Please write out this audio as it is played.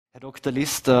Herr Dr.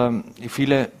 List,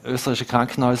 viele österreichische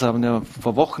Krankenhäuser haben ja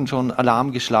vor Wochen schon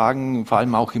Alarm geschlagen, vor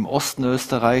allem auch im Osten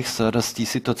Österreichs, dass die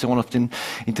Situation auf den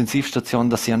Intensivstationen,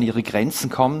 dass sie an ihre Grenzen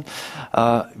kommen.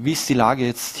 Wie ist die Lage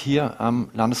jetzt hier am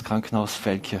Landeskrankenhaus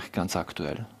Feldkirch ganz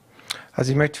aktuell?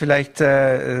 Also ich möchte vielleicht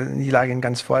die Lage in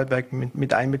ganz Vorarlberg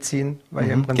mit einbeziehen, weil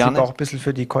ich im Prinzip gerne auch ein bisschen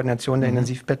für die Koordination der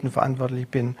Intensivbetten verantwortlich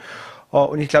bin.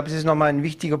 Und ich glaube, es ist nochmal ein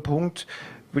wichtiger Punkt,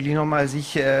 will ich nochmal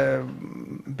sich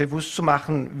bewusst zu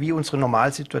machen, wie unsere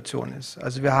Normalsituation ist.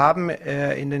 Also wir haben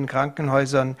in den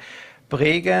Krankenhäusern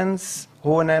Bregenz,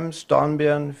 Hohenems,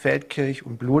 Dornbirn, Feldkirch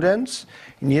und Bludenz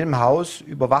in jedem Haus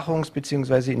Überwachungs-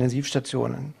 bzw.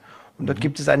 Intensivstationen. Und dort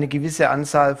gibt es eine gewisse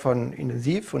Anzahl von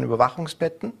Intensiv- und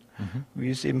Überwachungsbetten,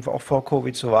 wie es eben auch vor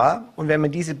Covid so war. Und wenn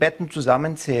man diese Betten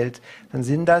zusammenzählt, dann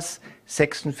sind das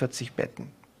 46 Betten.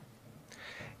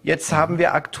 Jetzt haben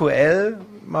wir aktuell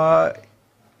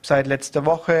seit letzter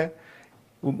Woche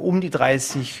um die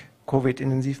 30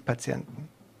 Covid-Intensivpatienten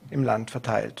im Land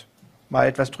verteilt. Mal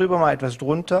etwas drüber, mal etwas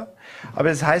drunter. Aber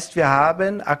das heißt, wir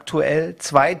haben aktuell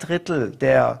 2/3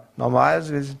 der normal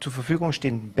zur Verfügung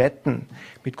stehenden Betten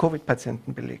mit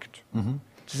Covid-Patienten belegt.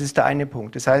 Das ist der eine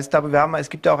Punkt. Das heißt, aber es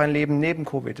gibt ja auch ein Leben neben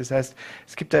Covid. Das heißt,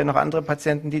 es gibt ja noch andere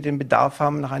Patienten, die den Bedarf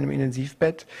haben nach einem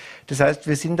Intensivbett. Das heißt,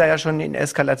 wir sind da ja schon in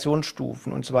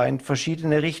Eskalationsstufen, und zwar in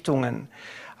verschiedene Richtungen.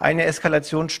 Eine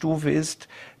Eskalationsstufe ist,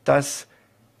 dass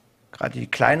gerade die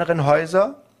kleineren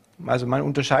Häuser, also man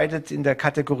unterscheidet in der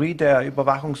Kategorie der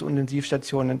Überwachungs- und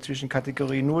Intensivstationen zwischen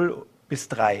Kategorie 0 bis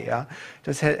 3. Ja.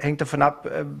 Das hängt davon ab,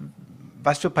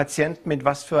 was für Patienten mit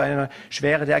was für einer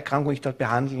Schwere der Erkrankung ich dort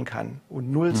behandeln kann.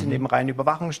 Und 0 sind eben reine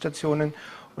Überwachungsstationen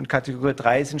und Kategorie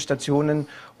 3 sind Stationen,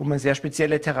 wo man sehr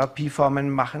spezielle Therapieformen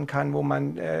machen kann, wo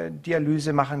man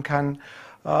Dialyse machen kann.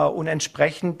 Und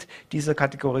entsprechend dieser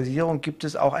Kategorisierung gibt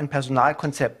es auch ein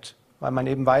Personalkonzept, weil man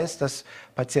eben weiß, dass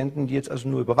Patienten, die jetzt also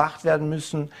nur überwacht werden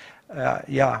müssen,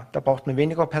 da braucht man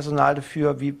weniger Personal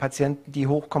dafür, wie Patienten, die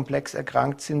hochkomplex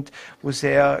erkrankt sind, wo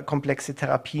sehr komplexe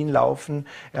Therapien laufen,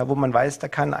 wo man weiß, da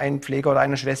kann ein Pfleger oder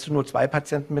eine Schwester nur 2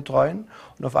 Patienten betreuen.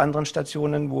 Und auf anderen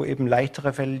Stationen, wo eben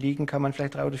leichtere Fälle liegen, kann man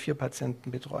vielleicht 3 oder 4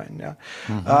 Patienten betreuen.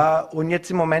 Ja. Und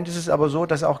jetzt im Moment ist es aber so,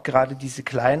 dass auch gerade diese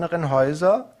kleineren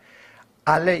Häuser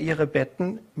alle ihre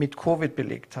Betten mit Covid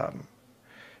belegt haben.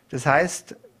 Das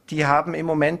heißt, die haben im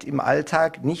Moment im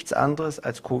Alltag nichts anderes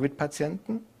als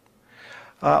Covid-Patienten.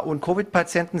 Und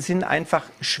Covid-Patienten sind einfach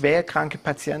schwerkranke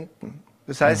Patienten.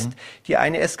 Das heißt, die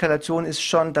eine Eskalation ist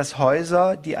schon, dass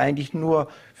Häuser, die eigentlich nur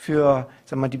für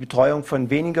die Betreuung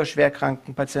von weniger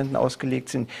schwerkranken Patienten ausgelegt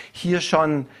sind, hier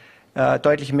schon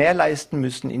deutlich mehr leisten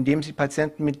müssen, indem sie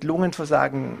Patienten mit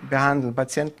Lungenversagen behandeln,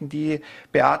 Patienten, die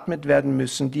beatmet werden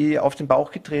müssen, die auf den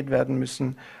Bauch gedreht werden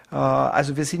müssen.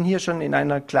 Also wir sind hier schon in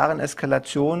einer klaren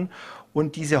Eskalation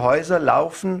und diese Häuser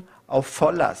laufen auf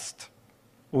Volllast.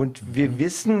 Und wir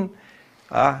wissen,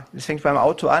 das fängt beim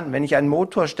Auto an, wenn ich einen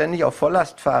Motor ständig auf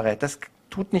Volllast fahre, das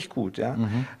tut nicht gut. Ja?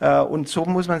 Und so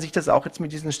muss man sich das auch jetzt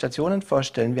mit diesen Stationen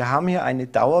vorstellen. Wir haben hier eine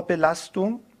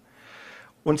Dauerbelastung.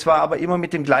 Und zwar aber immer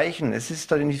mit dem Gleichen. Es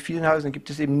ist in vielen Häusern gibt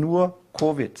es eben nur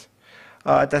Covid.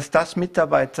 Dass das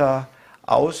Mitarbeiter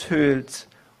aushöhlt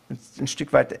und ein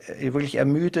Stück weit wirklich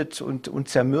ermüdet und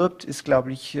zermürbt, ist,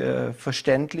 glaube ich,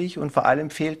 verständlich. Und vor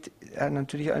allem fehlt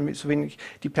natürlich so wenig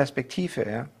die Perspektive.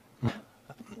 Ja.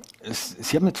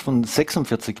 Sie haben jetzt von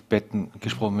 46 Betten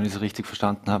gesprochen, wenn ich es richtig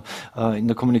verstanden habe. In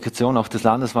der Kommunikation auch des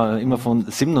Landes war immer von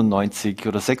 97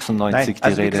 oder 96 die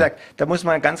Rede. Wie gesagt, da muss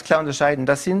man ganz klar unterscheiden.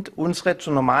 Das sind unsere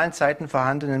zu normalen Zeiten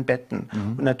vorhandenen Betten.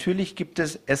 Und natürlich gibt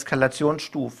es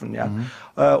Eskalationsstufen.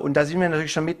 Ja. Und da sind wir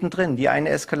natürlich schon mittendrin. Die eine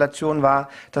Eskalation war,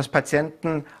 dass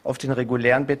Patienten auf den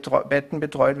regulären Betten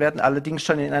betreut werden, allerdings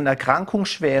schon in einer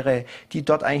Erkrankungsschwere, die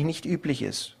dort eigentlich nicht üblich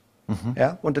ist.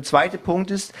 Ja, und der zweite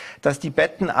Punkt ist, dass die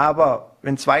Betten aber,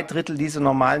 wenn 2/3 dieser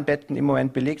normalen Betten im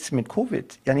Moment belegt sind mit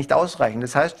Covid, ja nicht ausreichen.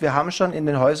 Das heißt, wir haben schon in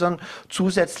den Häusern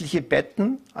zusätzliche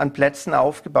Betten an Plätzen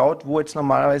aufgebaut, wo jetzt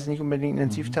normalerweise nicht unbedingt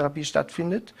Intensivtherapie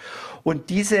stattfindet. Und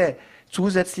diese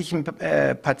zusätzlichen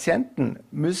Patienten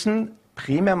müssen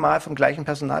primär mal vom gleichen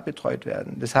Personal betreut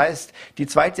werden. Das heißt, die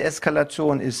zweite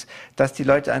Eskalation ist, dass die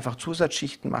Leute einfach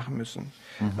Zusatzschichten machen müssen.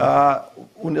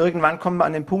 Und irgendwann kommt man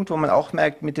an den Punkt, wo man auch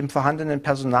merkt, mit dem vorhandenen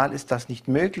Personal ist das nicht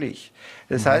möglich.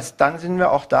 Das heißt, dann sind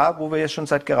wir auch da, wo wir jetzt schon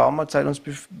seit geraumer Zeit uns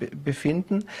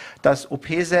befinden, dass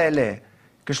OP-Säle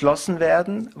geschlossen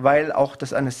werden, weil auch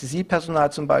das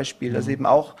Anästhesiepersonal zum Beispiel, das eben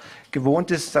auch gewohnt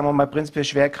ist, sagen wir mal, prinzipiell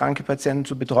schwer kranke Patienten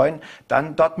zu betreuen,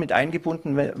 dann dort mit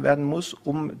eingebunden werden muss,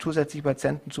 um zusätzliche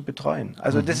Patienten zu betreuen.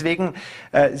 Also deswegen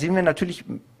sind wir natürlich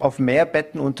auf mehr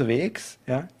Betten unterwegs.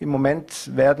 Ja. Im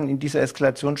Moment werden in dieser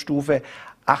Eskalationsstufe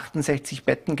 68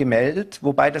 Betten gemeldet,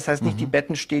 wobei das heißt nicht, die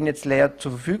Betten stehen jetzt leer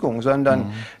zur Verfügung,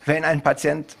 sondern wenn ein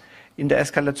Patient in der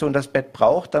Eskalation das Bett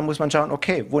braucht, dann muss man schauen,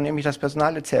 okay, wo nehme ich das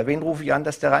Personal jetzt her? Wen rufe ich an,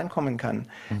 dass der reinkommen kann?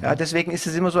 Ja, deswegen ist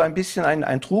es immer so ein bisschen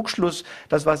ein Trugschluss,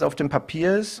 das, was auf dem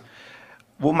Papier ist,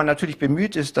 wo man natürlich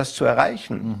bemüht ist, das zu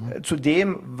erreichen, zu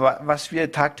dem, was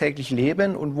wir tagtäglich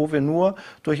leben und wo wir nur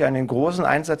durch einen großen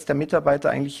Einsatz der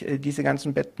Mitarbeiter eigentlich diese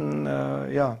ganzen Betten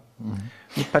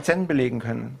mit Patienten belegen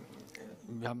können.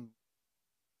 Wir haben